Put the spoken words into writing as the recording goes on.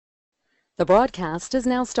The broadcast is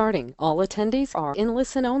now starting. All attendees are in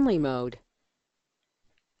listen-only mode.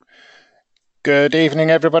 Good evening,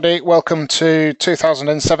 everybody. Welcome to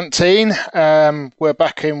 2017. We're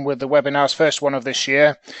back in with the webinars, first one of this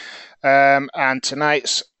year. And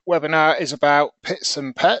tonight's webinar is about pits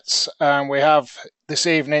and pets. And we have this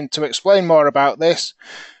evening to explain more about this.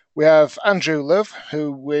 We have Andrew Love,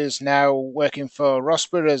 who is now working for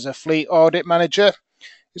Rosper as a fleet audit manager.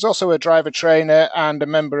 He's also a driver trainer and a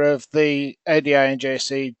member of the ADI and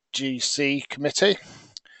JC GC committee.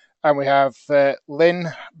 And we have Lynn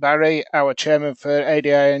Barry, our chairman for ADI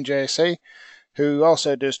and JC, who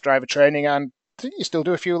also does driver training, and I think you still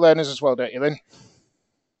do a few learners as well, don't you, Lynn?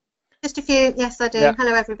 Just a few, yes I do. Yeah.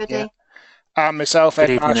 Hello everybody. Yeah. And myself,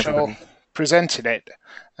 Ed Marshall, presenting it.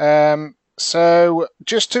 So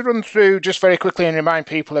just to run through just very quickly and remind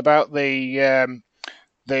people about the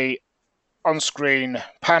on-screen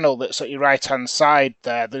panel that's at your right-hand side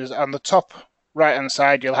there. There's on the top right-hand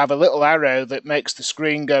side, you'll have a little arrow that makes the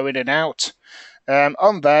screen go in and out.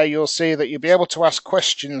 On there, you'll see that you'll be able to ask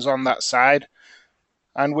questions on that side,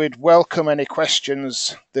 and we'd welcome any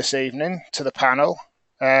questions this evening to the panel.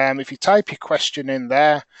 If you type your question in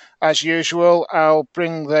there, as usual, I'll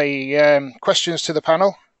bring the questions to the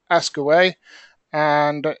panel, ask away,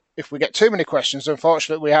 and if we get too many questions,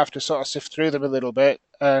 unfortunately, we have to sort of sift through them a little bit,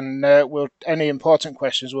 and any important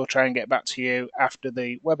questions, we'll try and get back to you after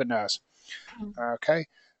the webinars. Okay,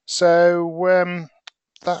 so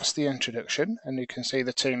that's the introduction, and you can see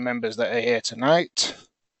the team members that are here tonight.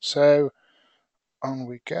 So on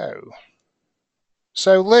we go.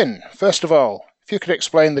 So Lynn, first of all, if you could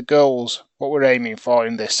explain the goals, what we're aiming for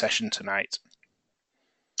in this session tonight.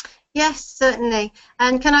 Yes, certainly.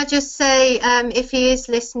 And can I just say, if he is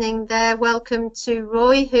listening there, welcome to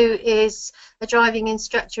Roy, who is a driving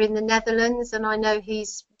instructor in the Netherlands, and I know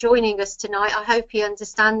he's joining us tonight. I hope he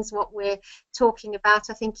understands what we're talking about.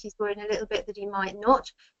 I think he's worrying a little bit that he might not,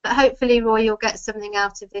 but hopefully, Roy, you'll get something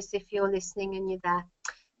out of this if you're listening and you're there.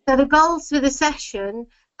 So the goals for the session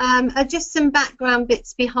are just some background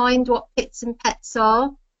bits behind what pits and pets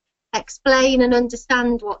are, explain and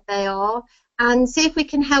understand what they are, and see if we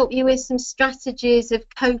can help you with some strategies of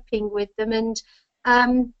coping with them, and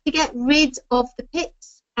to get rid of the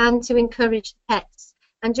pits and to encourage the pets.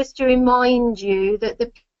 And just to remind you that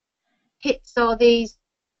the pits are these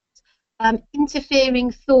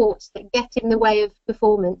interfering thoughts that get in the way of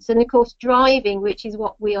performance. And of course, driving, which is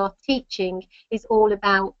what we are teaching, is all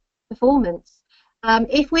about performance.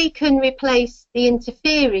 If we can replace the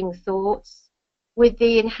interfering thoughts with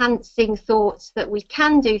the enhancing thoughts that we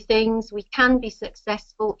can do things, we can be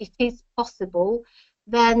successful, it is possible,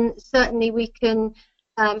 then certainly we can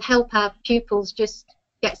help our pupils just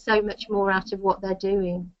get so much more out of what they're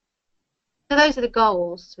doing. So those are the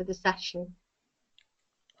goals for the session.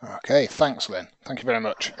 Okay, thanks, Lynn. Thank you very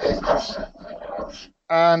much.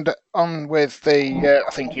 And on with the,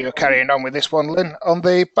 I think you're carrying on with this one, Lynn, on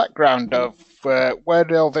the background of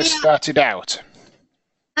where all this started out.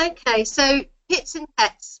 Okay, so pits and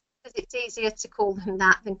pets, because it's easier to call them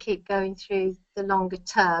that than keep going through the longer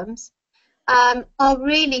terms, are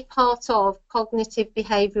really part of cognitive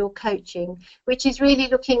behavioural coaching, which is really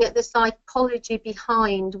looking at the psychology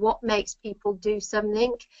behind what makes people do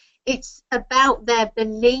something. It's about their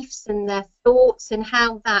beliefs and their thoughts and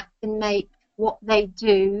how that can make what they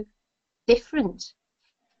do different.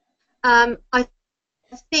 I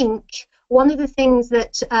think one of the things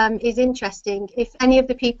that is interesting, if any of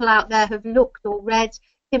the people out there have looked or read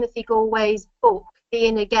Timothy Galway's book, The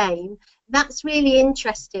Inner Game, that's really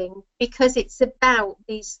interesting because it's about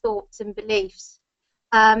these thoughts and beliefs.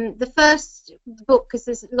 The first book, because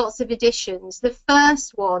there's lots of editions, the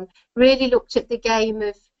first one really looked at the game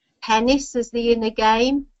of tennis as the inner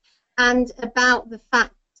game, and about the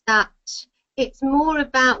fact that it's more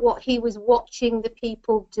about what he was watching the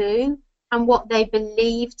people do and what they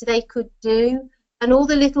believed they could do, and all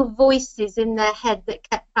the little voices in their head that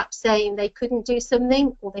kept perhaps saying they couldn't do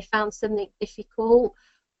something, or they found something difficult,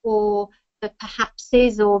 or the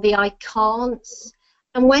perhapses, or the I can'ts.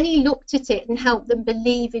 And when he looked at it and helped them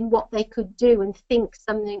believe in what they could do and think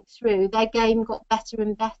something through, their game got better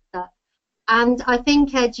and better. And I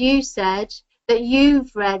think, Ed, you said that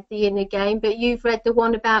you've read The Inner Game, but you've read the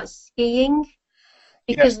one about skiing,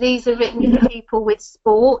 because these are written for people with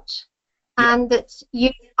sport. And that you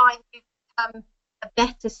find you've become a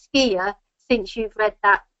better skier since you've read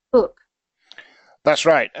that book. That's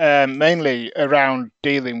right. Mainly around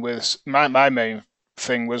dealing with my main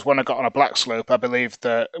thing was when I got on a black slope, I believe,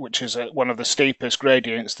 which is one of the steepest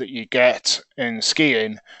gradients that you get in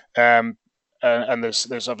skiing. and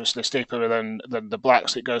there's obviously steeper than the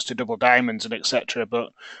blacks that goes to double diamonds and etc.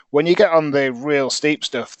 But when you get on the real steep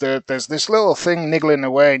stuff, there's this little thing niggling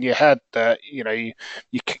away in your head that you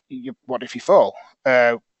what if you fall?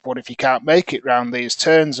 What if you can't make it round these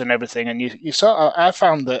turns and everything? And you sort of, I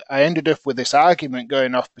found that I ended up with this argument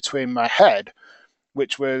going off between my head,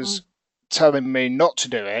 which was telling me not to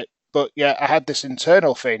do it, but yeah, I had this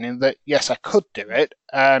internal feeling that yes, I could do it,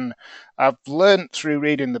 and I've learned through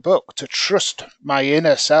reading the book to trust my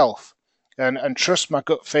inner self and trust my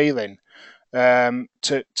gut feeling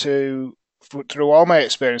through all my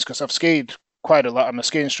experience, because I've skied quite a lot. I'm a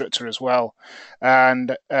ski instructor as well,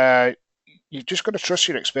 and you've just got to trust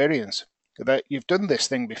your experience, that you've done this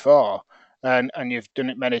thing before and you've done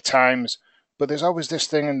it many times, but there's always this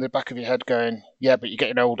thing in the back of your head going, yeah, but you're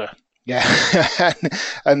getting older. Yeah.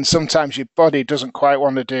 And sometimes your body doesn't quite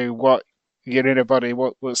want to do what your inner body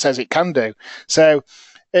what says it can do. So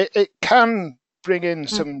it can bring in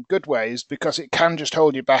some good ways, because it can just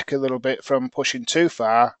hold you back a little bit from pushing too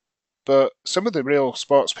far. But some of the real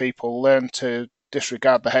sports people learn to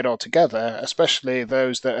disregard the head altogether, especially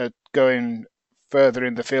those that are going further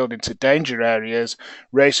in the field into danger areas,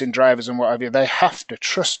 racing drivers and what have you. They have to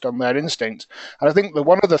trust on their instincts. And I think that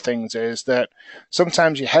one of the things is that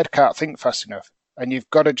sometimes your head can't think fast enough, and you've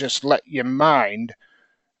got to just let your mind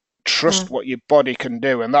trust what your body can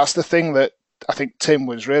do. And that's the thing that I think Tim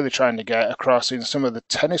was really trying to get across in some of the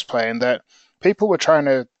tennis playing, that people were trying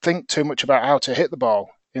to think too much about how to hit the ball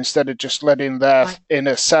instead of just letting their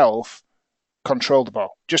inner self control the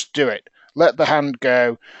ball. Just do it. Let the hand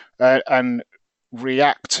go and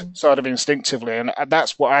react sort of instinctively. And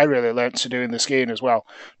that's what I really learned to do in the skiing as well.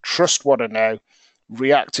 Trust what I know,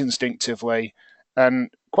 react instinctively,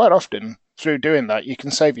 and quite often through doing that you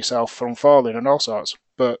can save yourself from falling and all sorts.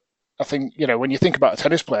 But I think, when you think about a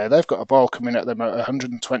tennis player, they've got a ball coming at them at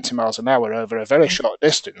 120 miles an hour over a very short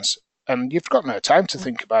distance, and you've got no time to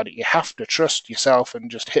think about it. You have to trust yourself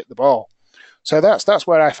and just hit the ball. So that's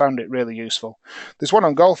where I found it really useful. There's one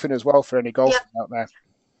on golfing as well for any golfers out there.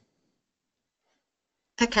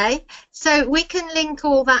 Okay, so we can link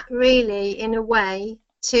all that really in a way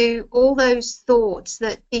to all those thoughts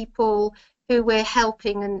that people who we're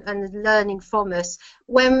helping and learning from us,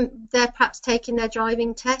 when they're perhaps taking their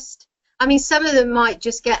driving test. I mean, some of them might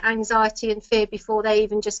just get anxiety and fear before they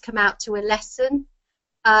even just come out to a lesson,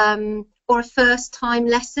 or a first time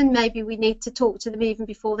lesson. Maybe we need to talk to them even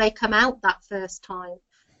before they come out that first time.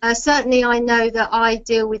 Certainly I know that I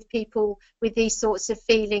deal with people with these sorts of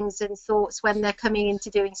feelings and thoughts when they're coming into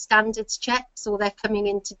doing standards checks, or they're coming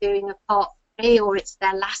into doing a part 3, or it's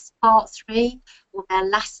their last part 3 or their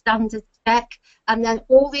last standards check, and then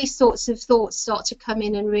all these sorts of thoughts start to come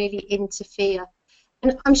in and really interfere.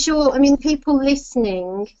 And I'm sure, I mean, people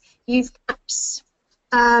listening, you've perhaps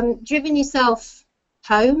driven yourself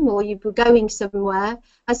home, or you were going somewhere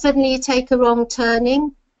and suddenly you take a wrong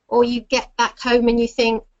turning, or you get back home and you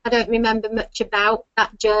think, I don't remember much about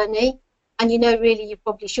that journey, and really you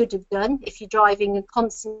probably should have done if you're driving and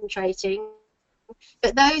concentrating.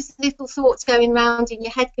 But those little thoughts going round in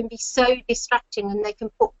your head can be so distracting, and they can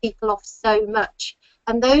put people off so much.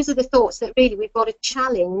 And those are the thoughts that really we've got to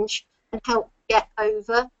challenge and help get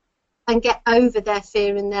over their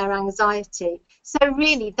fear and their anxiety. So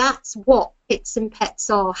really that's what Pits and Pets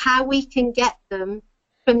are, how we can get them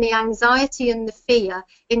from the anxiety and the fear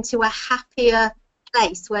into a happier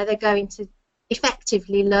place where they're going to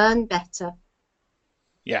effectively learn better.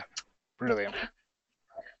 Yeah, brilliant.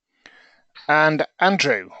 And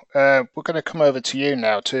Andrew, we're going to come over to you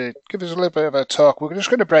now to give us a little bit of a talk. We're just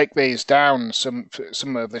going to break these down, some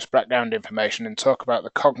of this background information, and talk about the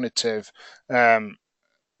cognitive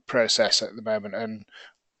process at the moment. And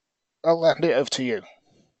I'll hand it over to you.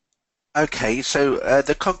 Okay, so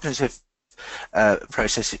the cognitive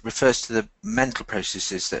process, it refers to the mental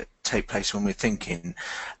processes that take place when we're thinking,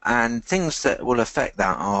 and things that will affect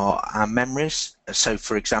that are our memories. So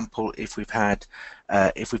for example, if we've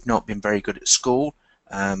not been very good at school,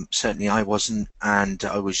 certainly I wasn't, and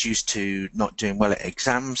I was used to not doing well at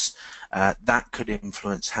exams, that could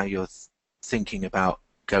influence how you're thinking about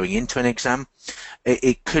going into an exam.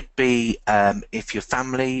 It could be if your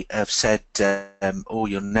family have said, oh,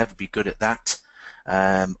 you'll never be good at that,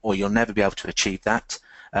 or you'll never be able to achieve that.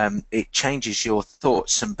 It changes your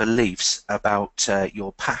thoughts and beliefs about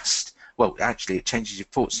your past. Well, actually, it changes your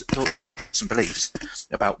thoughts and beliefs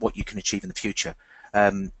about what you can achieve in the future.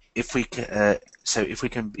 If we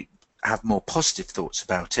can have more positive thoughts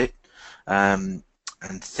about it, and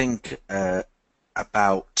think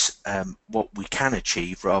about what we can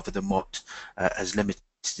achieve rather than what has limited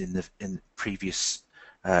in previous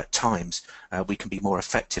times, we can be more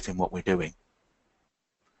effective in what we're doing.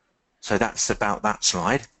 So that's about that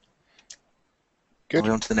slide. Good. Are we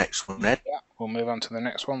on to the next one, Ed? Yeah, we'll move on to the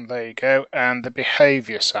next one. There you go. And the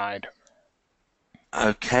behaviour side.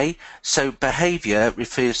 Okay, so behaviour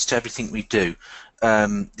refers to everything we do,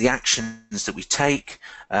 the actions that we take,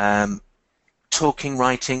 talking,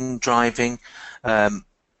 writing, driving,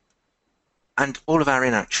 and all of our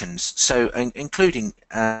inactions. So, including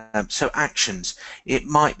actions. It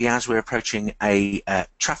might be as we're approaching a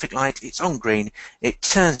traffic light. It's on green. It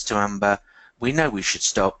turns to amber. We know we should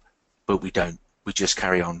stop, but we don't. We just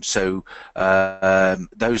carry on. So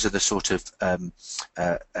those are the sort of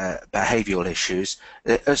behavioural issues.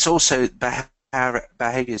 It's also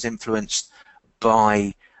behaviour is influenced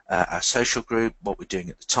by our social group, what we're doing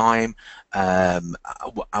at the time,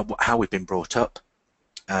 how we've been brought up,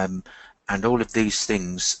 and all of these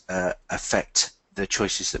things affect the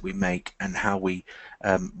choices that we make and how we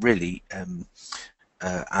really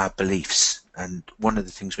our beliefs. And one of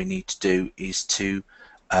the things we need to do is to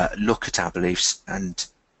look at our beliefs and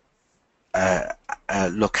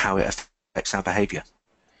look how it affects our behaviour.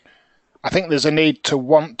 I think there's a need to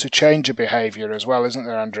want to change a behaviour as well, isn't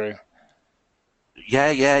there, Andrew?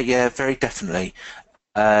 Yeah, very definitely.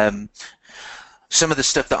 Some of the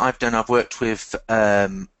stuff that I've done, I've worked with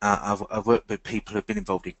people who've been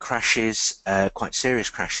involved in crashes, quite serious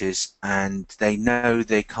crashes, and they know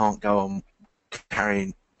they can't go on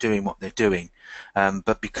doing what they're doing,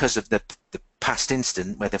 but because of the past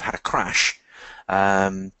incident where they've had a crash,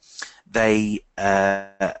 they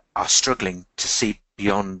are struggling to see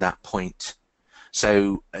beyond that point.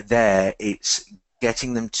 So there, it's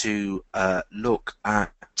getting them to look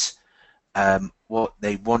at what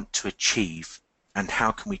they want to achieve and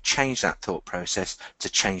how can we change that thought process to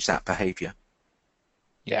change that behaviour.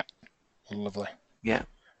 Yeah, lovely. Yeah.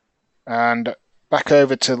 And back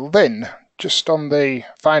over to Lynn, just on the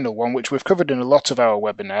final one, which we've covered in a lot of our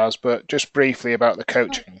webinars, but just briefly about the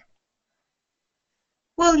coaching.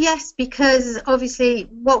 Well, yes, because obviously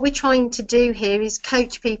what we're trying to do here is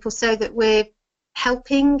coach people so that we're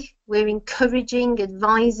helping, we're encouraging,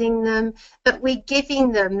 advising them, but we're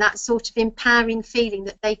giving them that sort of empowering feeling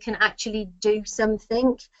that they can actually do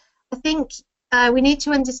something. I think we need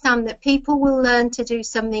to understand that people will learn to do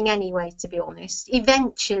something anyway, to be honest.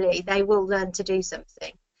 Eventually they will learn to do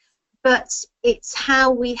something, but it's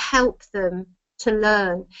how we help them to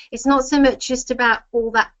learn. It's not so much just about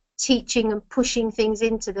all that teaching and pushing things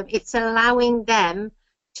into them, it's allowing them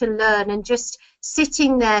to learn and just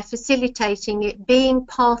sitting there facilitating it, being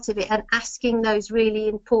part of it and asking those really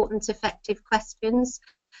important effective questions,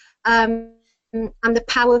 and the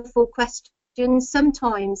powerful questions.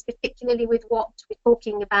 Sometimes, particularly with what we're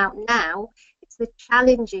talking about now, it's the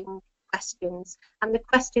challenging questions and the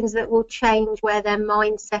questions that will change where their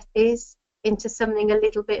mindset is into something a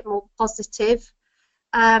little bit more positive.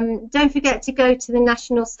 Don't forget to go to the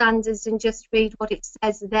national standards and just read what it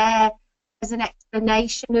says there as an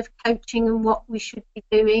explanation of coaching and what we should be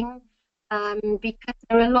doing, because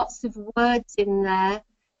there are lots of words in there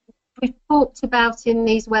we've talked about in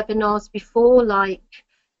these webinars before, like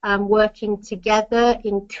working together,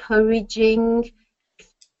 encouraging,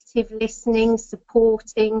 active listening,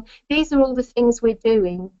 supporting. These are all the things we're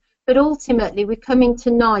doing. But ultimately, we're coming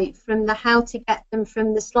tonight from the how to get them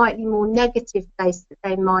from the slightly more negative place that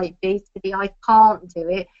they might be to the I can't do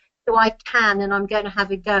it, to I can and I'm going to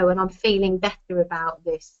have a go and I'm feeling better about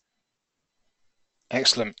this.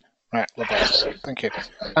 Excellent. Right, lovely. Thank you.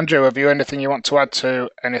 Andrew, have you anything you want to add to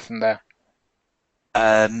anything there?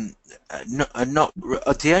 Not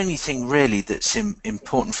the only thing really that's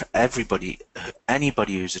important for everybody,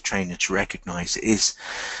 anybody who's a trainer, to recognise is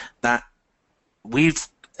that we've,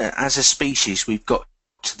 as a species, we've got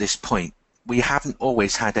to this point. We haven't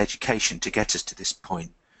always had education to get us to this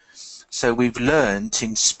point. So we've learned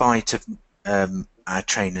in spite of our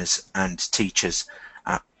trainers and teachers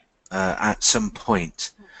at some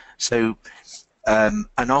point. So, and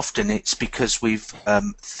often it's because we've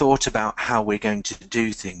thought about how we're going to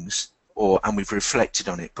do things, and we've reflected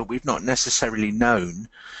on it, but we've not necessarily known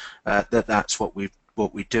that that's what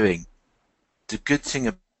we're doing. The good thing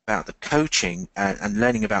about the coaching and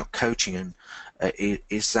learning about coaching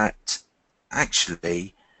is that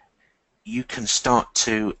actually you can start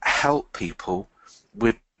to help people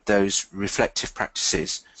with those reflective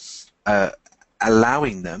practices,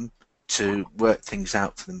 allowing them to work things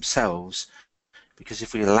out for themselves, because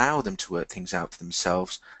if we allow them to work things out for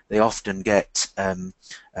themselves, they often get a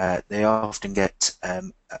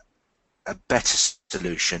better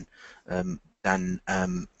solution than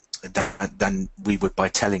we would by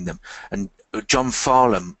telling them. And John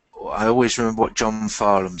Farlam, I always remember what John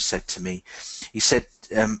Farlam said to me. He said,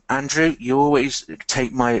 Andrew, you always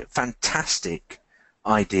take my fantastic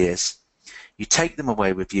ideas, you take them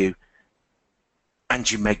away with you, and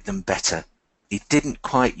you make them better. He didn't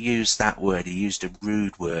quite use that word, he used a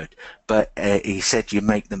rude word, but he said you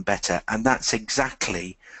make them better, and that's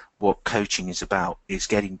exactly what coaching is about, is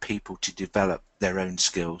getting people to develop their own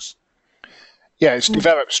skills. Yeah, it's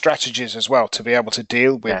developed strategies as well to be able to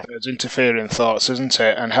deal with those interfering thoughts, isn't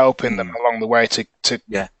it? And helping them along the way to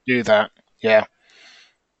do that. Yeah.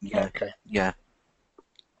 Yeah. Okay. Yeah.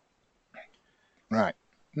 Right.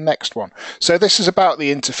 Next one. So this is about the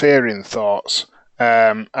interfering thoughts,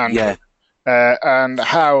 and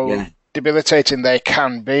how debilitating they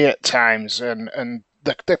can be at times, and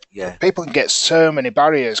people can get so many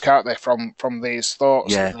barriers, can't they, from these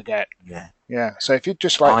thoughts that they get. Yeah. So if you'd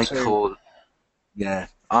just like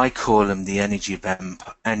I call them the energy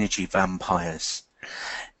vampires.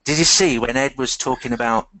 Did you see when Ed was talking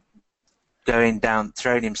about going down,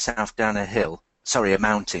 throwing himself down a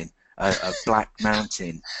mountain, a black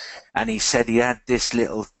mountain, and he said he had this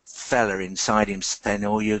little fella inside him saying,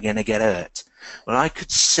 "Oh, you're going to get hurt." Well, I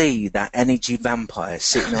could see that energy vampire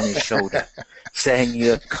sitting on his shoulder saying,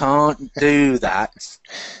 "You can't do that,"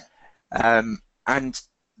 and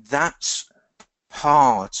that's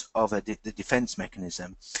part of the defense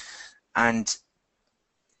mechanism. And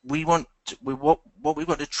what we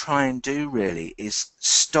want to try and do really is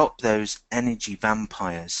stop those energy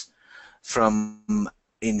vampires from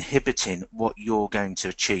inhibiting what you're going to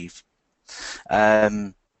achieve.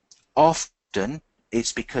 Often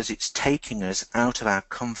it's because it's taking us out of our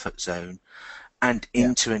comfort zone and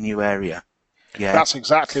into a new area. Yeah, that's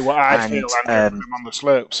exactly what I feel, Andrew, when I'm on the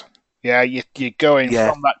slopes. Yeah, you're going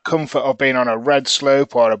from that comfort of being on a red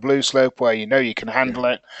slope or a blue slope where you know you can handle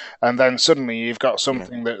it, and then suddenly you've got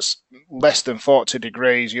something that's less than 40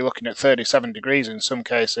 degrees. You're looking at 37 degrees in some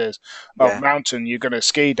cases of mountain you're going to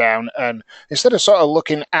ski down, and instead of sort of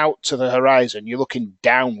looking out to the horizon, you're looking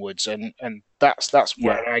downwards, and that's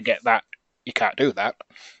where I get that you can't do that.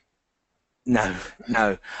 No.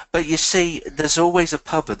 But you see, there's always a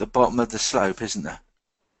pub at the bottom of the slope, isn't there?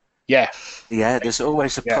 Yeah, there's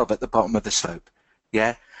always a pub at the bottom of the slope.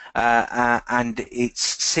 Yeah, and it's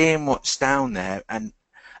seeing what's down there, and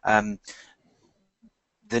the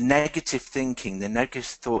negative thinking, the negative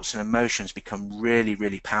thoughts and emotions become really,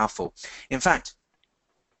 really powerful. In fact,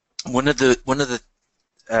 one of the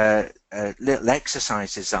little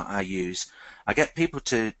exercises that I use, I get people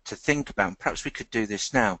to think about, and perhaps we could do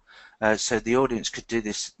this now, so the audience could do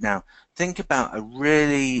this now. Think about a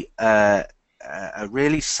really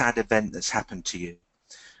sad event that's happened to you,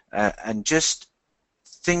 and just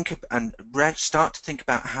think and start to think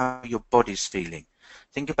about how your body's feeling.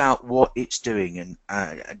 Think about what it's doing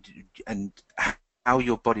and how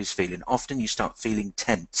your body's feeling. Often you start feeling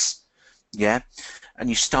tense, and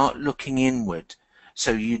you start looking inward.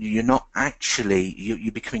 So you're not actually,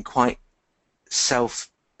 you're becoming quite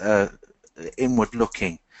inward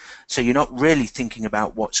looking. So you're not really thinking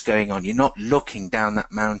about what's going on. You're not looking down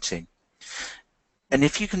that mountain. And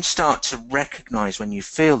if you can start to recognize when you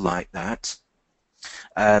feel like that,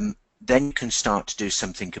 then you can start to do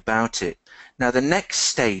something about it. Now, the next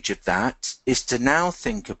stage of that is to now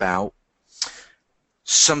think about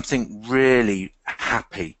something really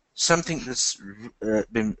happy, something that's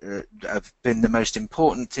been the most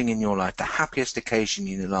important thing in your life, the happiest occasion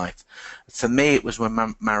in your life. For me, it was when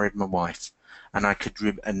I married my wife, and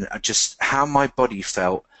just how my body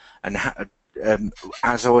felt, and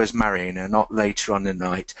as I was marrying her, not later on in the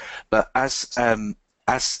night, but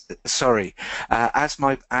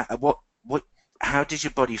how did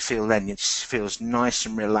your body feel then? It feels nice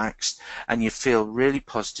and relaxed, and you feel really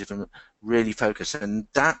positive and really focused, and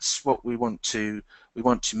that's what we want to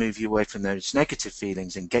move you away from those negative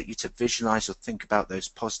feelings and get you to visualize or think about those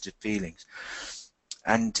positive feelings.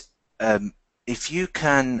 And if you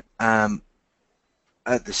can,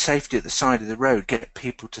 at the safety at the side of the road, get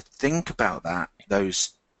people to think about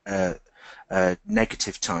those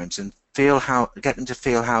negative times, and get them to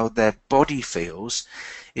feel how their body feels.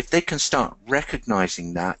 If they can start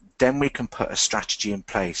recognizing that, then we can put a strategy in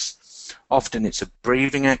place. Often it's a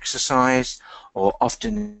breathing exercise, or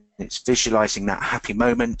often it's visualizing that happy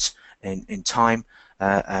moment in time,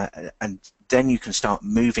 and then you can start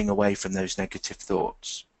moving away from those negative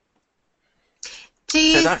thoughts. Do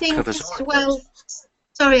you think as well,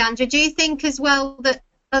 sorry Andrew, do you think as well that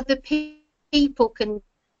other people can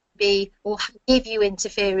be or give you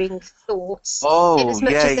interfering thoughts in as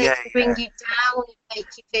much as they can bring you down and make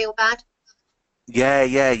you feel bad?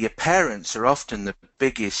 Your parents are often the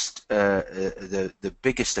biggest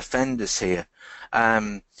offenders here.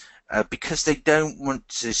 because they don't want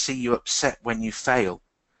to see you upset when you fail.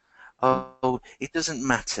 Oh, it doesn't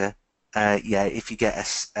matter. Yeah, if you get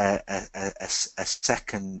a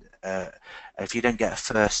second, if you don't get a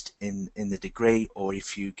first in the degree, or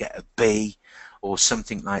if you get a B or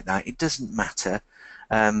something like that, it doesn't matter.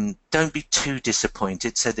 Don't be too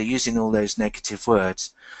disappointed. So they're using all those negative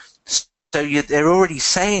words. So they're already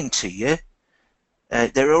saying to you,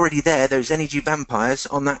 they're already there, those energy vampires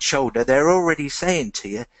on that shoulder, they're already saying to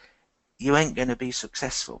you, you ain't going to be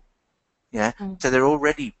successful. Yeah, so they're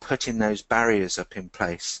already putting those barriers up in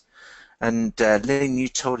place. And Lynn, you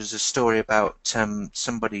told us a story about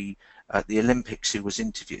somebody at the Olympics who was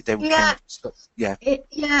interviewed. They Yeah.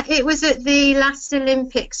 It was at the last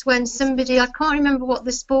Olympics when somebody, I can't remember what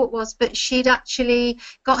the sport was, but she'd actually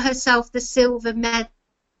got herself the silver medal.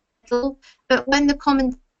 But when the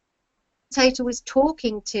commentator was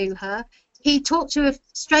talking to her, he talked to her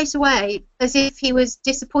straight away as if he was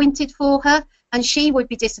disappointed for her, and she would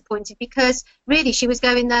be disappointed because really she was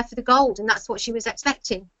going there for the gold, and that's what she was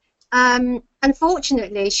expecting.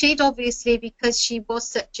 Unfortunately, she'd obviously, because she was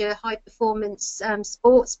such a high performance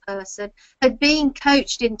sports person, had been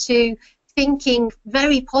coached into thinking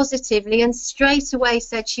very positively, and straight away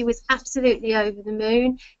said she was absolutely over the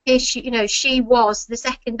moon. Here she was the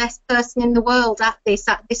second best person in the world at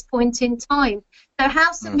this point in time. So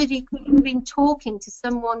how somebody could have been talking to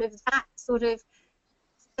someone of that sort of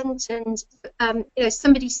and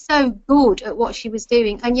somebody so good at what she was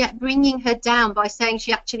doing, and yet bringing her down by saying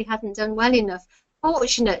she actually hadn't done well enough.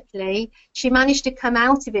 Fortunately, she managed to come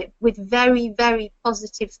out of it with very, very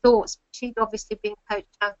positive thoughts. She'd obviously been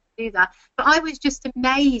coached how to do that. But I was just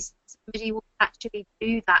amazed somebody would actually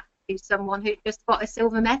do that to someone who just got a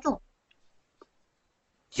silver medal.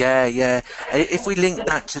 Yeah, yeah. If we link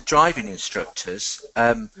that to driving instructors,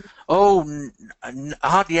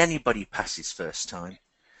 hardly anybody passes first time.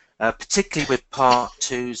 Particularly with part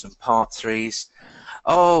 2s and part 3s.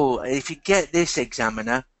 Oh, if you get this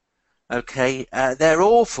examiner, okay, they're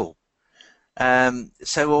awful.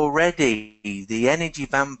 So already the energy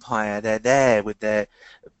vampire, they're there with their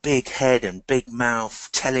big head and big mouth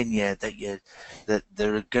telling you that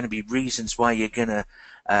there are going to be reasons why you're going to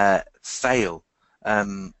fail.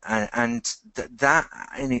 And that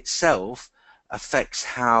in itself affects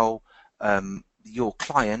how your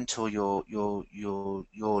client or your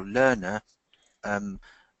learner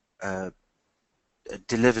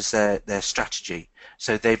delivers their strategy.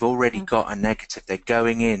 So they've already got a negative. They're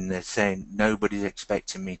going in, they're saying nobody's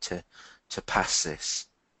expecting me to pass this.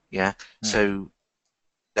 Yeah. So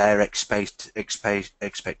their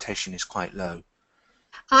expectation is quite low.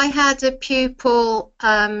 I had a pupil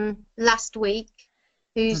last week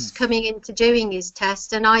who's coming into doing his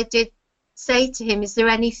test, and I did say to him, is there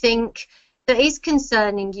anything that is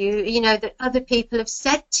concerning you, that other people have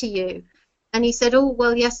said to you? And he said, oh,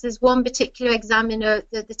 well, yes, there's one particular examiner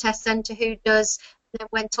at the test centre who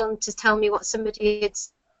went on to tell me what somebody had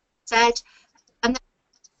said. And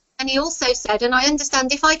he also said, and I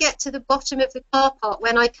understand if I get to the bottom of the car park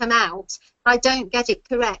when I come out, I don't get it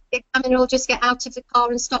correct, the examiner will just get out of the car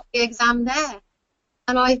and stop the exam there.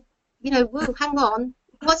 And whoa, hang on,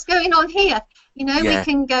 what's going on here? We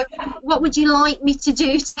can go, what would you like me to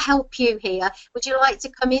do to help you here? Would you like to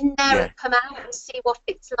come in there and come out and see what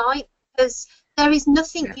it's like? Because there is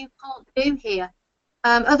nothing you can't do here.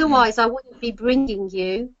 Otherwise, I wouldn't be bringing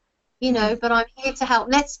you, but I'm here to help.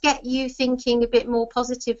 Let's get you thinking a bit more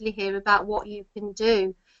positively here about what you can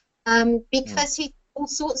do. Because he all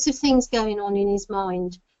sorts of things going on in his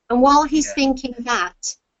mind. And while he's thinking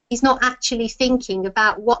that, he's not actually thinking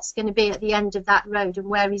about what's going to be at the end of that road and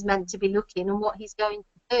where he's meant to be looking and what he's going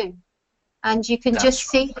to do. And you can just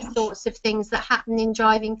see the sorts of things that happen in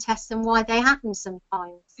driving tests and why they happen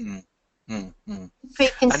sometimes.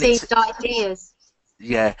 Preconceived ideas.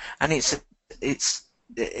 Yeah, and it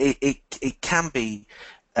can be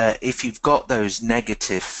if you've got those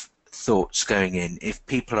negative thoughts going in, if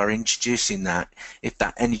people are introducing that, if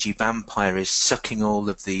that energy vampire is sucking all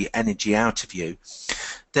of the energy out of you,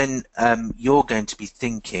 then you're going to be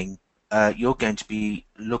thinking, you're going to be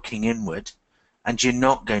looking inward, and you're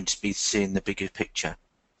not going to be seeing the bigger picture,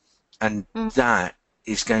 and that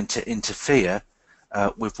is going to interfere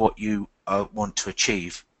with what you want to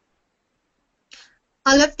achieve.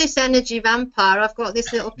 I love this energy vampire. I've got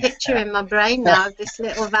this little picture in my brain now of this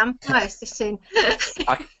little vampire sitting.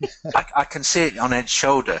 I can see it on Ed's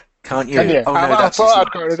shoulder, can't you? Can you? Oh, no, I thought I'd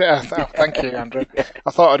got rid of it. Thank you, Andrew. I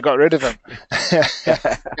thought I'd got rid of him.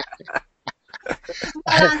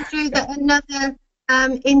 Andrew, that another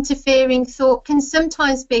interfering thought can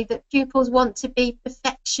sometimes be that pupils want to be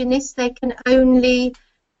perfectionists. They can only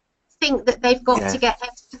think that they've got to get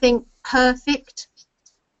everything perfect.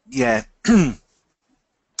 Yeah.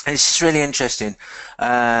 It's really interesting.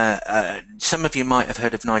 Some of you might have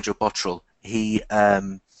heard of Nigel Botterill. He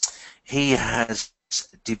has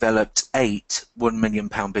developed 8 £1 million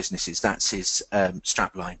businesses. That's his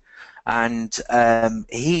strapline, and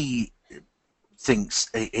he thinks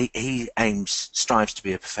he strives to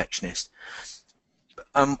be a perfectionist.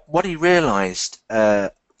 What he realised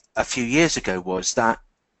a few years ago was that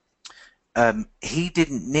he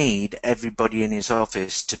didn't need everybody in his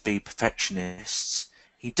office to be perfectionists.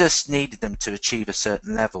 He just needed them to achieve a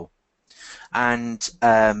certain level. And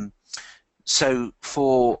so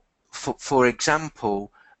for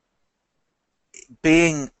example,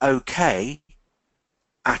 being okay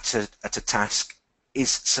at a task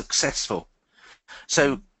is successful.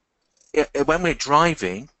 So when we're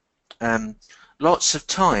driving, lots of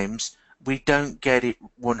times we don't get it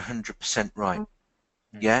 100% right.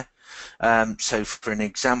 Yeah. So for an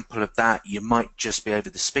example of that, you might just be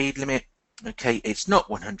over the speed limit. Okay, it's not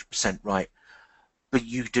 100% right, but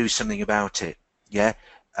you do something about it. Yeah.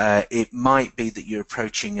 It might be that you're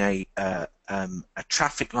approaching a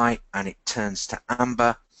traffic light and it turns to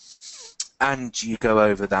amber, and you go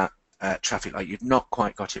over that traffic light. You've not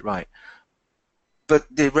quite got it right. But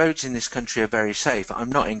the roads in this country are very safe. I'm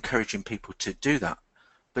not encouraging people to do that.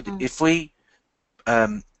 But if we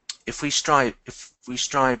strive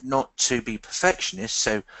not to be perfectionists,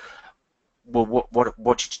 so well,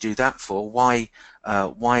 what did you do that for? Why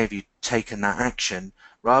have you taken that action?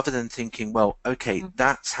 Rather than thinking, well, okay,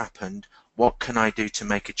 that's happened. What can I do to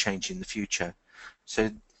make a change in the future?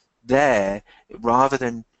 So there, rather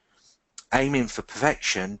than aiming for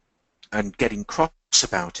perfection and getting cross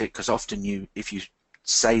about it, because often if you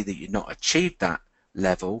say that you're not achieved that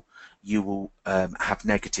level, you will have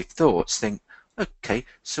negative thoughts. Think, okay,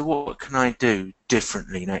 so what can I do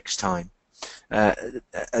differently next time?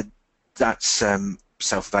 That's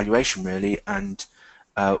self-evaluation, really, and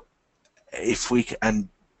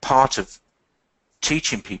part of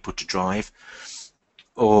teaching people to drive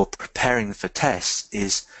or preparing them for tests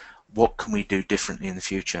is, what can we do differently in the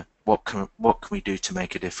future? What can we do to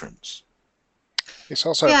make a difference? It's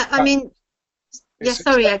also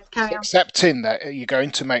sorry, Ed, carry on. Accepting that you're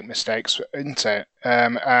going to make mistakes, isn't it?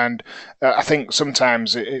 And I think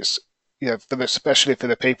sometimes it's, especially for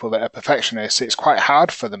the people that are perfectionists, it's quite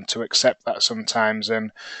hard for them to accept that sometimes,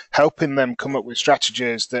 and helping them come up with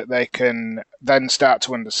strategies that they can then start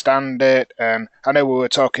to understand it. And I know we were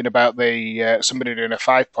talking about somebody doing a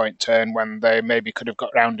 5-point turn when they maybe could have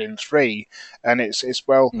got round in 3, and it's is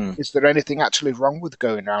there anything actually wrong with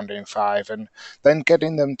going round in 5? And then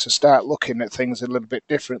getting them to start looking at things a little bit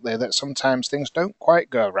differently, that sometimes things don't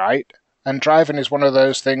quite go right. And driving is one of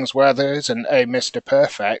those things where there isn't a Mr.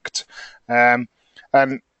 Perfect, and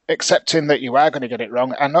accepting that you are going to get it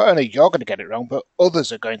wrong, and not only you're going to get it wrong, but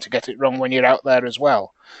others are going to get it wrong when you're out there as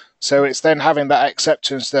well. So it's then having that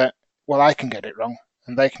acceptance that, well, I can get it wrong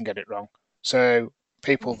and they can get it wrong. So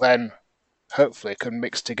people then hopefully can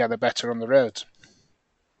mix together better on the roads.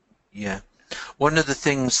 Yeah. One of the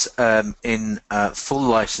things in full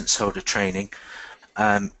license holder training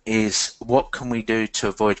is, what can we do to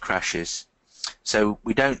avoid crashes? So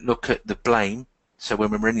we don't look at the blame. So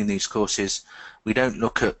when we're running these courses, we don't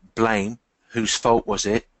look at blame, whose fault was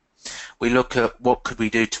it. We look at what could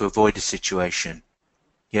we do to avoid a situation.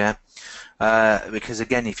 Yeah, because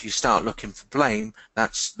again, if you start looking for blame,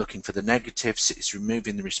 that's looking for the negatives. It's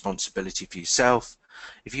removing the responsibility for yourself.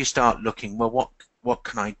 If you start looking, well, what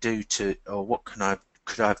can I do to, or what could I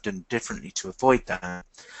have done differently to avoid that?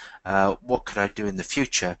 What could I do in the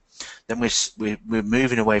future? Then we're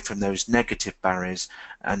moving away from those negative barriers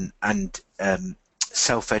and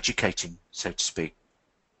self-educating, so to speak.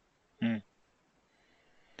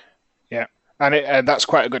 Yeah, and that's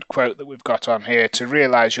quite a good quote that we've got on here. To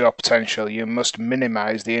realise your potential, you must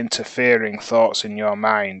minimise the interfering thoughts in your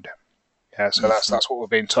mind. Yeah, so that's what we've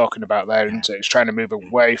been talking about there, isn't it? It's trying to move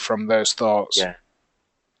away from those thoughts. Yeah.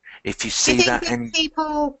 If you see Do you think that if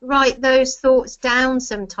people write those thoughts down,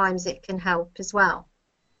 sometimes it can help as well?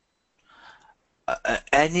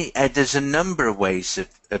 There's a number of ways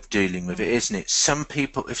of dealing with it, isn't it?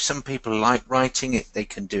 If some people like writing it, they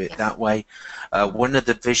can do it that way. One of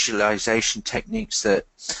the visualization techniques that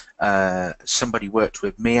somebody worked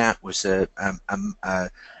with me at was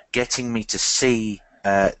getting me to see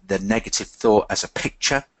the negative thought as a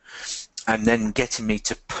picture, and then getting me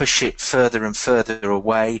to push it further and further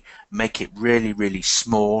away, make it really, really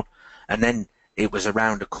small, and then it was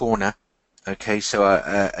around a corner. Okay, so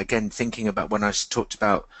again, thinking about when I talked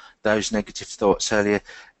about those negative thoughts earlier,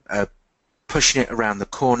 pushing it around the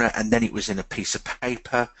corner, and then it was in a piece of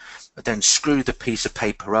paper, then screw the piece of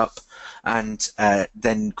paper up, and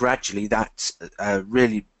then gradually that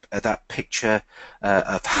that picture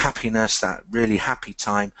of happiness, that really happy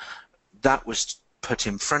time, that was put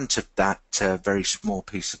in front of that very small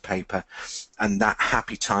piece of paper, and that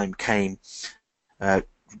happy time came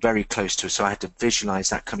very close to us, so I had to visualize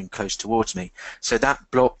that coming close towards me. So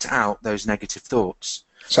that blocked out those negative thoughts.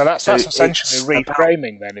 So that's essentially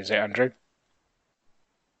reframing then, is it, Andrew?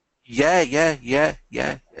 Yeah.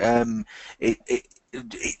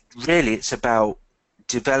 Really, it's about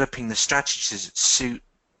developing the strategies that suit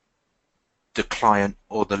the client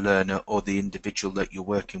or the learner or the individual that you're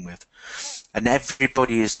working with. And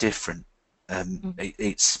everybody is different.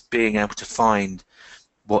 It's being able to find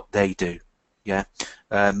what they do. Yeah.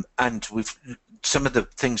 And some of the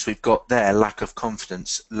things we've got there: lack of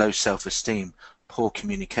confidence, low self-esteem, poor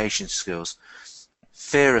communication skills,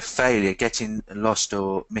 fear of failure, getting lost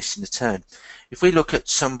or missing a turn. If we look at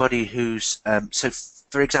somebody who's so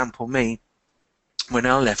for example, me, when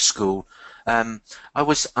I left school, I'm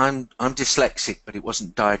dyslexic, but it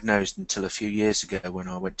wasn't diagnosed until a few years ago when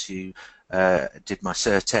I went to did my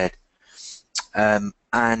Cert Ed,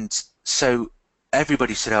 and so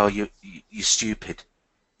everybody said, "Oh, you're stupid,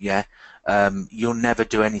 yeah, you'll never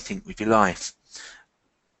do anything with your life."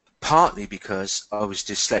 Partly because I was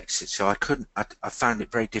dyslexic, so I found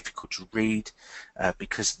it very difficult to read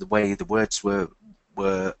because of the way the words were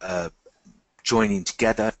joining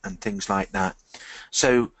together and things like that.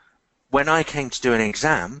 So when I came to do an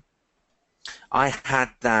exam, I had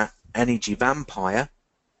that energy vampire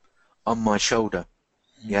on my shoulder.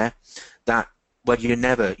 Yeah, that, well, you're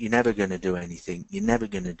never going to do anything. You're never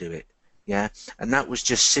going to do it. Yeah, and that was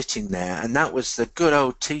just sitting there, and that was the good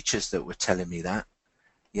old teachers that were telling me that.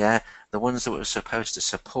 Yeah, the ones that were supposed to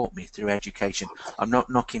support me through education. I'm not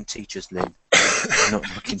knocking teachers, Lynn. I'm not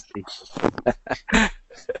knocking teachers.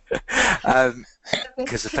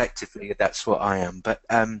 Because effectively that's what I am. But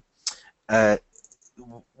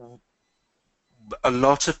a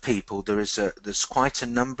lot of people, there's quite a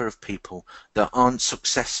number of people that aren't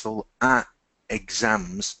successful at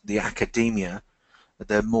exams, the academia.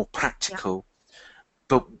 They're more practical,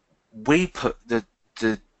 but we put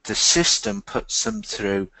the system puts them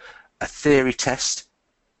through a theory test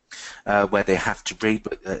where they have to read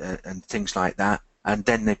and things like that, and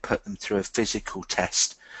then they put them through a physical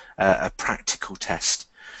test, a practical test,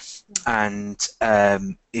 and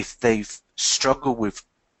if they've struggled with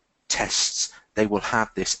tests, they will have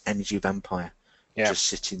this energy vampire just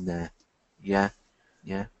sitting there. Yeah.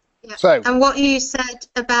 Yeah. So, and what you said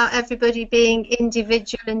about everybody being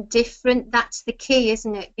individual and different, that's the key,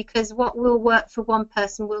 isn't it? Because what will work for one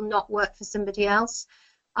person will not work for somebody else.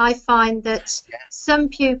 I find that some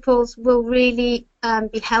pupils will really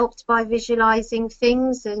be helped by visualizing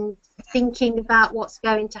things and thinking about what's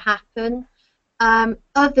going to happen.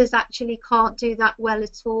 Others actually can't do that well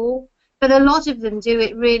at all, but a lot of them do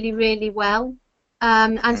it really, really well.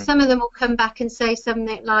 And some of them will come back and say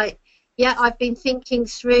something like, yeah, I've been thinking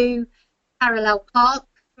through parallel park,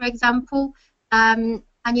 for example, and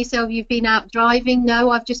you say, oh, you've been out driving?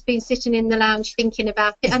 No, I've just been sitting in the lounge thinking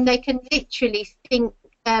about it. And they can literally think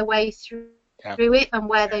their way through it and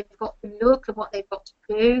where they've got to look and what they've got to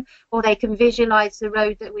do, or they can visualize the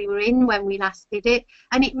road that we were in when we last did it.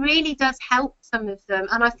 And it really does help some of them,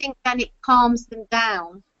 and I think then it calms them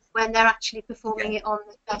down when they're actually performing it on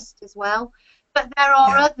the test as well. But there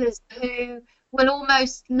are others who will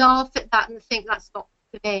almost laugh at that and think that's not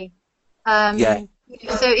for me.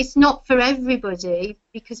 So it's not for everybody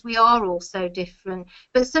because we are all so different.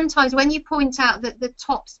 But sometimes when you point out that the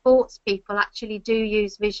top sports people actually do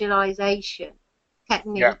use visualization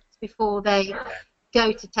techniques before they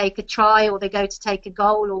go to take a try or they go to take a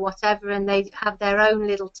goal or whatever, and they have their own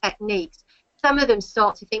little techniques, some of them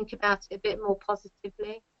start to think about it a bit more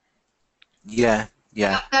positively. Yeah.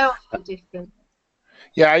 They're all different.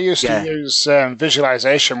 Yeah, I used to use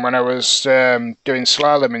visualization when I was doing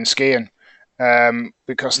slalom in skiing,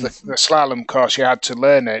 because the slalom course, you had to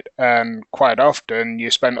learn it, and quite often you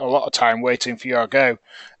spent a lot of time waiting for your go.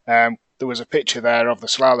 There was a picture there of the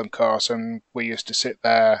slalom course, and we used to sit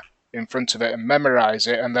there in front of it and memorize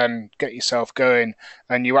it and then get yourself going,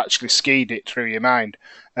 and you actually skied it through your mind.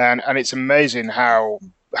 And it's amazing how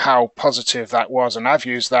positive that was, and I've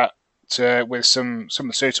used that with some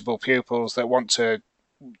suitable pupils that want to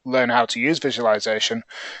learn how to use visualization,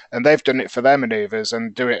 and they've done it for their maneuvers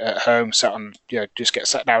and do it at home, just get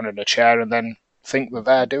sat down in a chair and then think that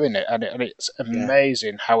they're doing it, and it's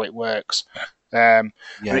amazing how it works. And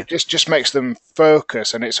Yeah. it just makes them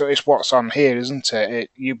focus, and it's what's on here, isn't it?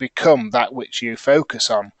 You become that which you focus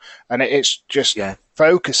on, and it's just Yeah.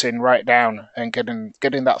 focusing right down and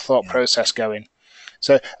getting that thought Yeah. process going.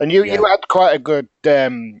 So, and you Yeah. had quite a good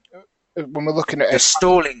when we're looking at The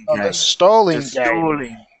stalling on the game. The stalling game.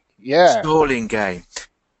 stalling Yeah. stalling game.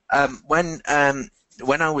 When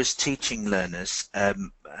I was teaching learners,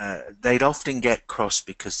 they'd often get cross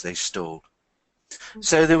because they stalled.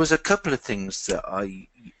 So there was a couple of things that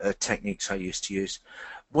techniques I used to use.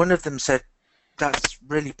 One of them said, "That's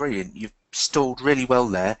really brilliant. You've stalled really well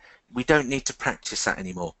there. We don't need to practice that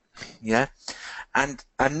anymore." Yeah. And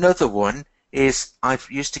another one is I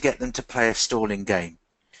used to get them to play a stalling game.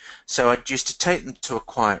 So I used to take them to a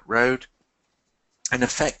quiet road, and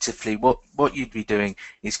effectively what you'd be doing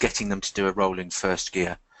is getting them to do a rolling first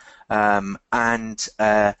gear. I'd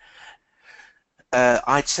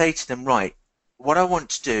say to them, right, what I want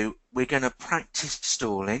to do, we're going to practice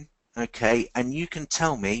stalling, okay, and you can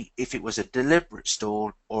tell me if it was a deliberate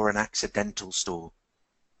stall or an accidental stall,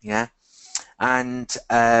 yeah? And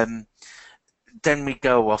then we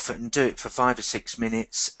go off and do it for 5 or 6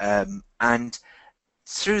 minutes, and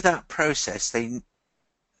through that process, they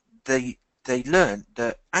learned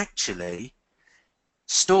that actually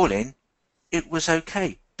stalling, it was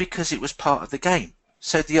okay because it was part of the game.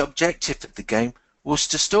 So the objective of the game was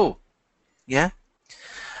to stall, yeah?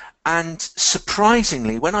 And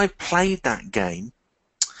surprisingly, when I played that game,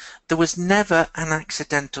 there was never an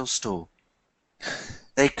accidental stall.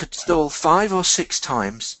 They could stall 5 or 6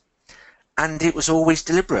 times, and it was always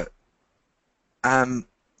deliberate.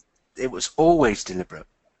 It was always deliberate,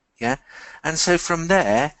 yeah? And so from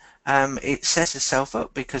there, it set itself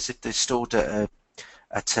up, because if they stalled at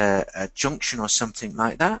a junction or something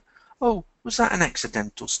like that, oh, was that an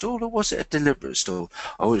accidental stall or was it a deliberate stall?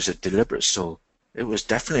 Oh, it was a deliberate stall. It was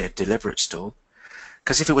definitely a deliberate stall.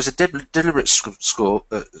 Because if it was a deliberate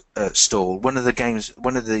stall, one of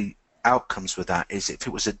the outcomes with that is if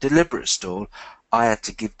it was a deliberate stall, I had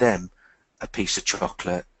to give them a piece of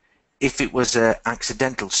chocolate. If it was an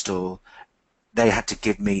accidental stall, they had to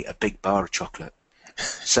give me a big bar of chocolate.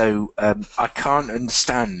 So I can't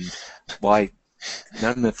understand why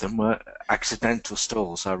none of them were accidental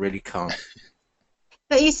stalls. I really can't.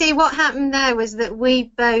 But you see, what happened there was that we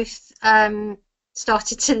both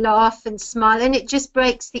started to laugh and smile, and it just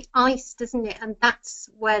breaks the ice, doesn't it? And that's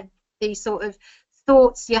where the sort of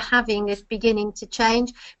thoughts you're having are beginning to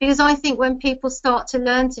change. Because I think when people start to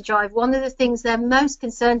learn to drive, one of the things they're most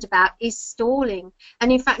concerned about is stalling.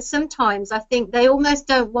 And in fact, sometimes I think they almost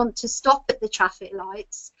don't want to stop at the traffic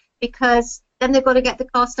lights, because then they've got to get the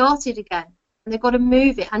car started again. And they've got to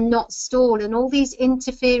move it and not stall, and all these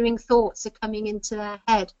interfering thoughts are coming into their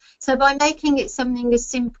head. So by making it something as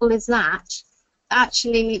simple as that,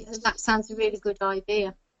 actually, that sounds a really good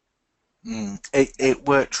idea. It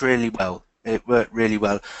worked really well. It worked really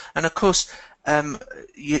well. And of course, also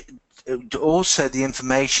the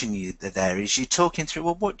information there is you're talking through,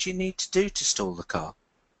 well, what do you need to do to stall the car?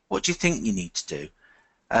 What do you think you need to do?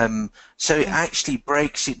 So it actually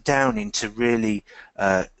breaks it down into really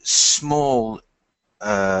small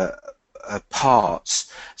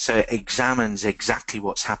parts, so it examines exactly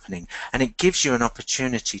what's happening, and it gives you an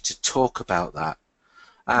opportunity to talk about that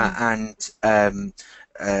and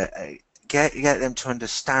get them to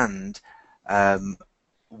understand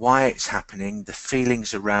why it's happening, the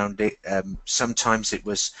feelings around it. Sometimes it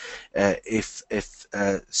was if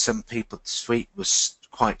some people's suite was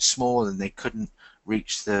quite small and they couldn't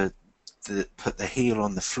reach put the heel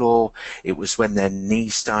on the floor, it was when their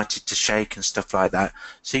knees started to shake and stuff like that.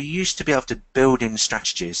 So you used to be able to build in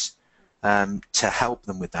strategies to help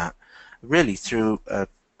them with that, really through a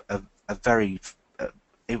very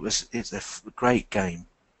it's a great game.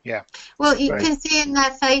 Yeah. Well, you can see in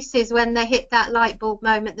their faces when they hit that light bulb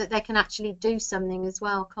moment that they can actually do something as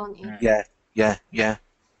well, can't you? Yeah.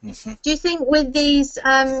 Mm-hmm. Do you think with these,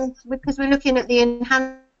 because we're looking at the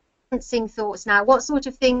enhancing thoughts now, what sort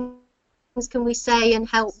of things can we say and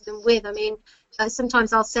help them with? I mean,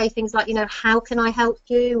 sometimes I'll say things like, how can I help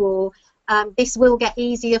you? Or this will get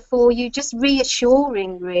easier for you. Just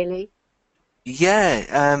reassuring, really.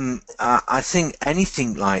 Yeah, I think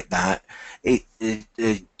anything like that,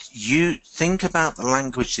 you think about the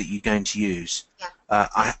language that you're going to use. Yeah.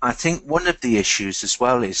 I think one of the issues as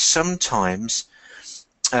well is sometimes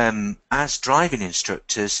as driving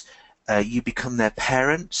instructors, you become their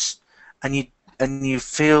parents, and you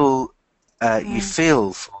feel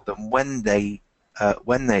for them when they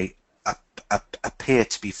appear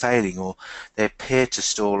to be failing, or they appear to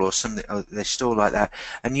stall, or something, or they stall like that,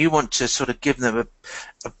 and you want to sort of give them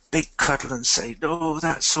a big cuddle and say, no,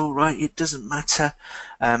 that's all right, it doesn't matter.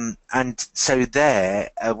 And so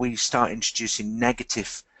there we start introducing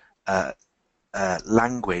negative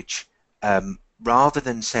language, rather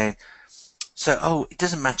than saying, so, oh, it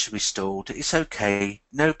doesn't matter we stalled, it's okay,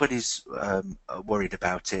 nobody's worried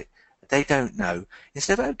about it, they don't know.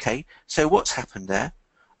 Instead of, okay, so what's happened there?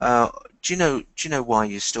 Do you know why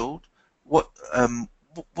you stalled? What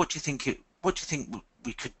do you think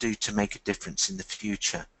we could do to make a difference in the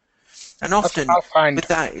future? And often I find with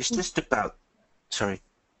that, it's just about, sorry.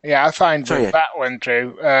 Yeah, I find Sorry, with Ed. that one,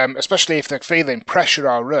 Drew, especially if they're feeling pressure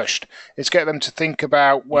or rushed, it's get them to think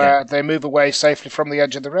about Yeah, where they move away safely from the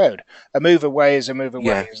edge of the road. A move away is a move away,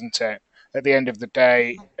 yeah, isn't it? At the end of the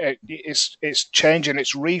day, it's changing,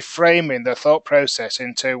 it's reframing the thought process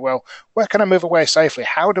into, well, where can I move away safely?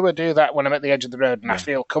 How do I do that when I'm at the edge of the road and I yeah,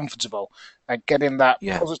 feel comfortable? And getting that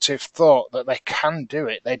yeah, positive thought that they can do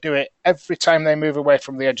it. They do it every time they move away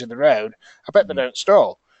from the edge of the road. I bet they mm, don't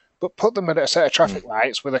stall. But put them at a set of mm, traffic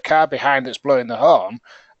lights with a car behind that's blowing the horn,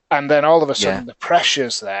 and then all of a yeah, sudden the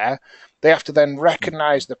pressure's there. They have to then mm,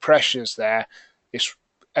 recognise the pressure's there.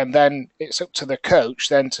 And then it's up to the coach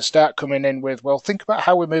then to start coming in with, well, think about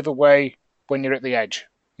how we move away when you're at the edge.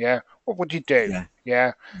 Yeah, what would you do? yeah,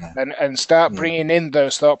 Yeah, yeah, and start yeah, bringing in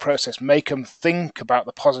those thought process, make them think about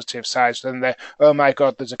the positive sides. Then they, oh my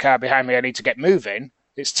God, there's a car behind me, I need to get moving.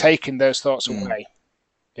 It's taking those thoughts mm, away.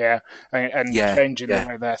 Yeah, and yeah, changing the yeah.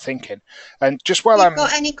 way they're thinking. And just while You've I'm,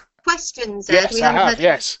 got any questions, Ed? yes, We I haven't have, had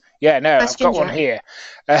yes. Yeah, no, I've got questions one yet.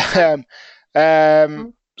 here. Um,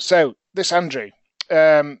 Mm. so this Andrew,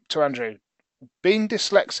 to Andrew, being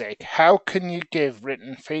dyslexic, how can you give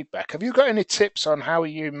written feedback? Have you got any tips on how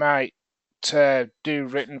you might do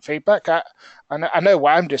written feedback? I know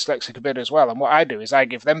why I'm dyslexic a bit as well, and what I do is I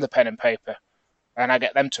give them the pen and paper, and I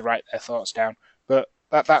get them to write their thoughts down. But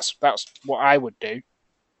that's what I would do.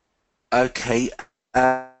 Okay.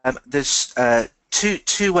 There's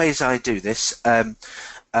two ways I do this. When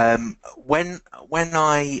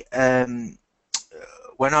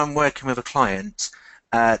I'm working with a client,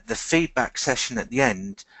 the feedback session at the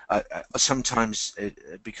end, sometimes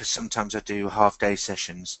because sometimes I do half-day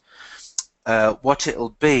sessions, what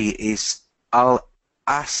it'll be is I'll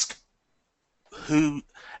ask who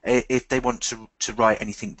if they want to write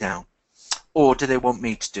anything down, or do they want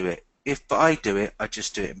me to do it. If I do it, I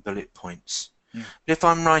just do it in bullet points. Mm. If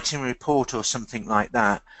I'm writing a report or something like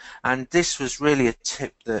that, and this was really a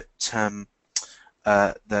tip that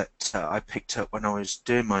I picked up when I was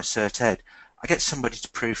doing my Cert Ed, I get somebody to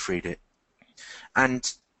proofread it,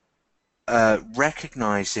 and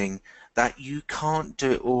recognizing that you can't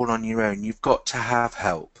do it all on your own. You've got to have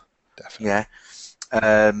help. Definitely.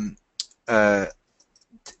 Yeah.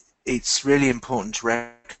 It's really important to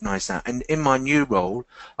recognize that. And in my new role,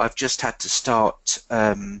 I've just had to start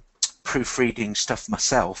proofreading stuff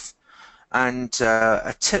myself. And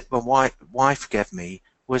a tip my wife gave me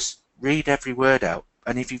was read every word out.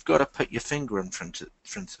 And if you've got to put your finger in front of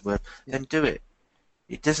the word, then do it.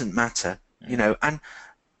 It doesn't matter, you know. And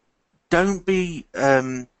don't be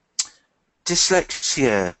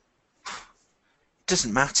dyslexia. It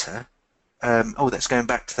doesn't matter. Oh, that's going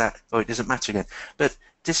back to that. Oh, it doesn't matter again. But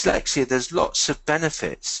dyslexia, there's lots of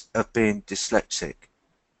benefits of being dyslexic.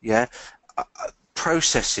 Yeah,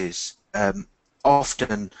 processes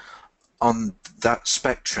often on that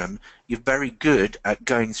spectrum. You're very good at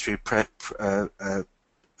going through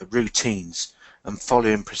routines and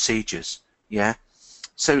following procedures. Yeah,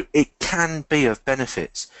 so it can be of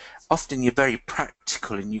benefits. Often you're very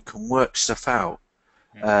practical and you can work stuff out.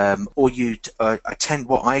 Or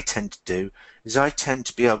what I tend to do is I tend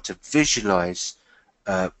to be able to visualize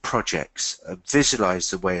projects, visualize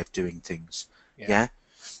the way of doing things. Yeah.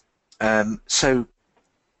 So,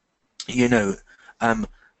 you know,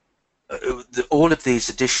 all of these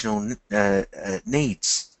additional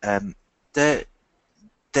needs, there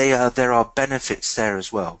are benefits there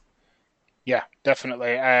as well. Yeah,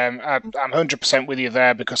 definitely. I'm 100% with you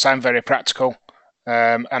there because I'm very practical,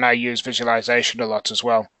 and I use visualization a lot as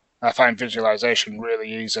well. I find visualization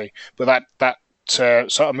really easy, but that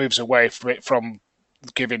sort of moves away from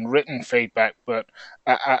giving written feedback. But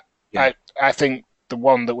Yeah. I think the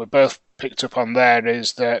one that we both picked up on there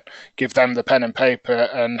is that give them the pen and paper,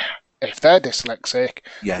 and if they're dyslexic,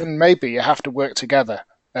 Yeah. then maybe you have to work together.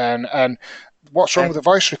 And what's wrong with a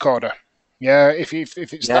voice recorder? Yeah, if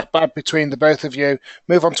it's that bad between the both of you,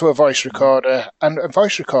 move on to a voice recorder. And a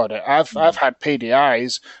voice recorder, I've had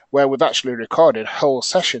PDIs where we've actually recorded whole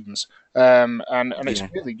sessions, and it's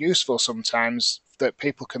really useful sometimes that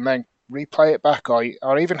people can then replay it back, or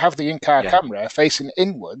even have the in-car camera facing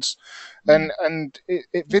inwards, and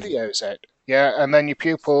it videos it. Yeah, and then your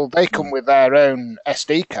pupil, they come with their own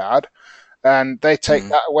SD card, and they take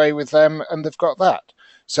that away with them, and they've got that.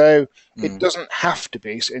 So it doesn't have to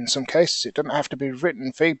be, in some cases, it doesn't have to be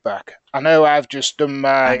written feedback. I know I've just done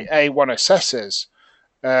my A1 assessors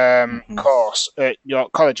course at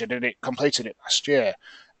York College. I completed it last year.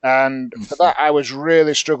 And for that, I was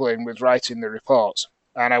really struggling with writing the reports.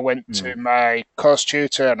 And I went to my course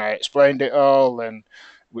tutor and I explained it all. And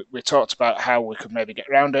we talked about how we could maybe get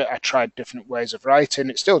around it. I tried different ways of writing.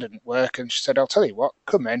 It still didn't work. And she said, I'll tell you what,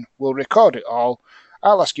 come in, we'll record it all.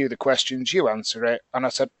 I'll ask you the questions, you answer it. And I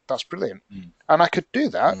said, that's brilliant. And I could do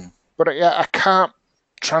that. But I can't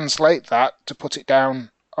translate that to put it down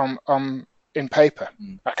on in paper.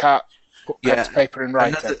 I can't put pen to paper and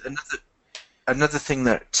write it. Another thing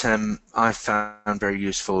that I found very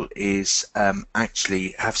useful is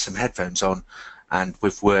actually have some headphones on, and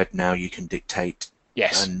with Word now you can dictate.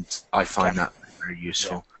 Yes. And I find that very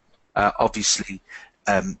useful. Obviously,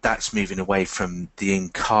 that's moving away from the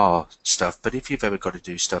in-car stuff. But if you've ever got to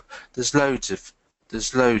do stuff, there's loads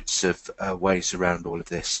of ways around all of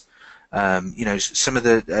this. You know, some of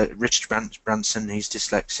the Richard Branson, he's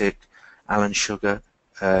dyslexic. Alan Sugar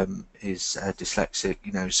is dyslexic.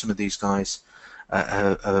 You know, some of these guys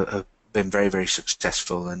have been very, very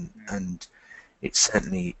successful, and it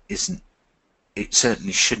certainly isn't. It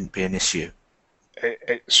certainly shouldn't be an issue.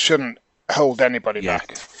 It shouldn't hold anybody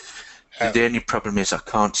back. The only problem is I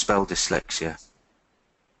can't spell dyslexia.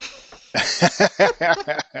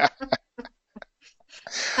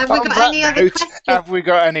 Have we got any other questions? Have we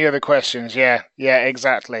got any other questions? Yeah,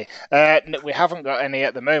 exactly. We haven't got any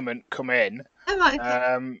at the moment come in. Oh, right,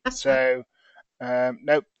 okay.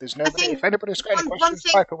 Nope, there's nobody. If anybody's got any questions,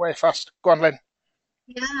 type away fast. Go on, Lynn.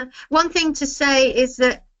 Yeah, one thing to say is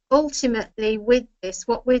that ultimately with this,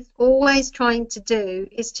 what we're always trying to do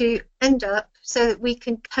is to end up so that we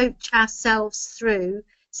can coach ourselves through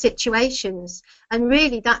situations. And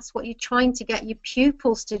really, that's what you're trying to get your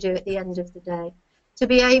pupils to do at the end of the day, to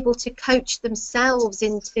be able to coach themselves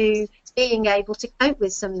into being able to cope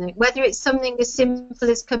with something, whether it's something as simple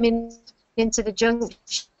as coming into the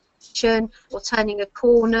junction or turning a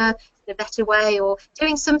corner in a better way or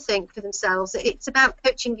doing something for themselves. It's about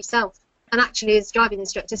coaching yourself. And actually, as driving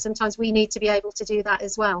instructors, sometimes we need to be able to do that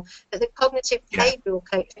as well. But the cognitive behavioural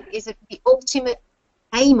coaching is the ultimate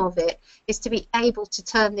aim of it, is to be able to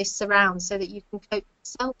turn this around so that you can coach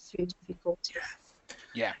yourself through difficulty.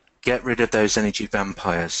 Yeah. Get rid of those energy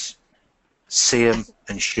vampires. See them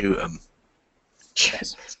and shoot them.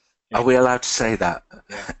 Yes. Are we allowed to say that?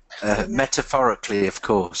 Metaphorically, of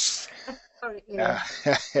course. Yeah.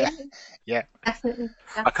 Yeah. Definitely.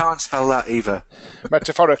 Yeah. I can't spell that either.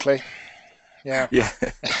 Metaphorically. Yeah.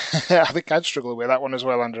 I think I'd struggle with that one as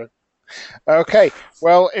well, Andrew. Okay,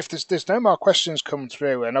 well, if there's no more questions come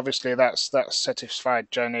through, and obviously that's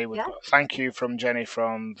satisfied Jenny. We've got thank you from Jenny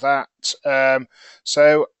from that.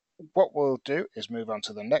 So what we'll do is move on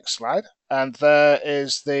to the next slide, and there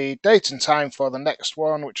is the date and time for the next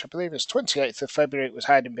one, which I believe is 28th of February. It was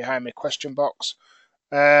hiding behind my question box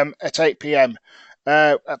at 8 p.m.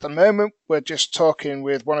 At the moment, we're just talking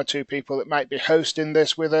with one or two people that might be hosting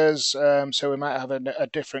this with us, so we might have a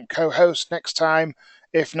different co-host next time.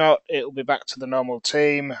 If not, it'll be back to the normal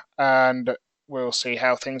team, and we'll see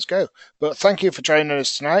how things go. But thank you for joining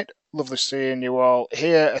us tonight. Lovely seeing you all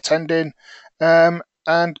here attending, and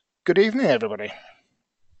good evening, everybody.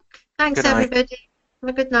 Thanks, everybody. Have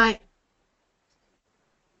a good night.